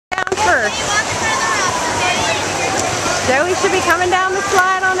first. Joey should be coming down the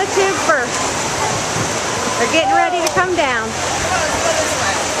slide on the tube first. They're getting ready to come down.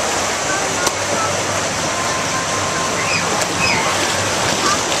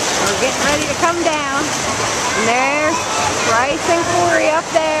 We're getting ready to come down. And there's Bryce and Corey up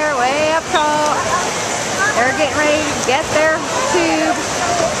there, way up top. They're getting ready to get their tube.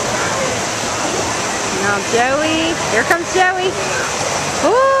 Now Joey, here comes Joey. Ooh!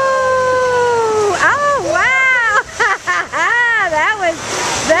 Oh wow!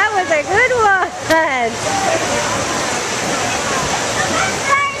 that was a good one.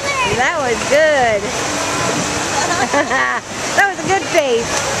 That was good. That was a good face.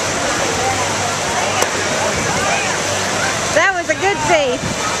 That was a good face.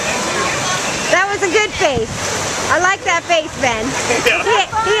 That was a good face. I like that face, Ben.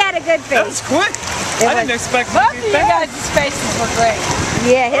 He had a good face. That was quick. I didn't expect it to be fast. Both of you guys' faces were great.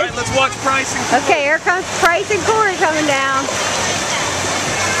 Yeah. All right, let's watch Bryce and Corey. Okay, here comes Bryce and Corey coming down.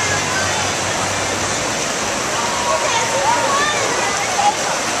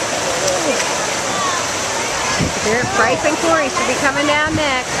 Here, Bryce and Corey should be coming down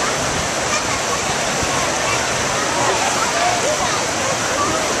next.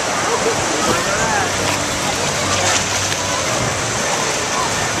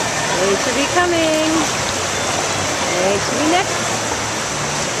 They should be coming. They should be next.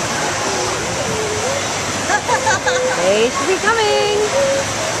 They should be coming.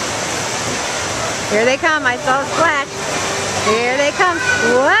 Here they come. I saw a splash. Here they come.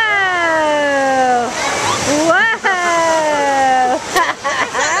 Whoa! Whoa!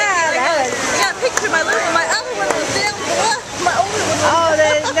 My other one was down below. My older one was oh,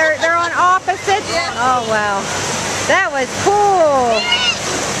 they're on opposites? Yeah. Oh, wow. That was cool.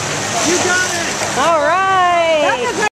 You got it. All right.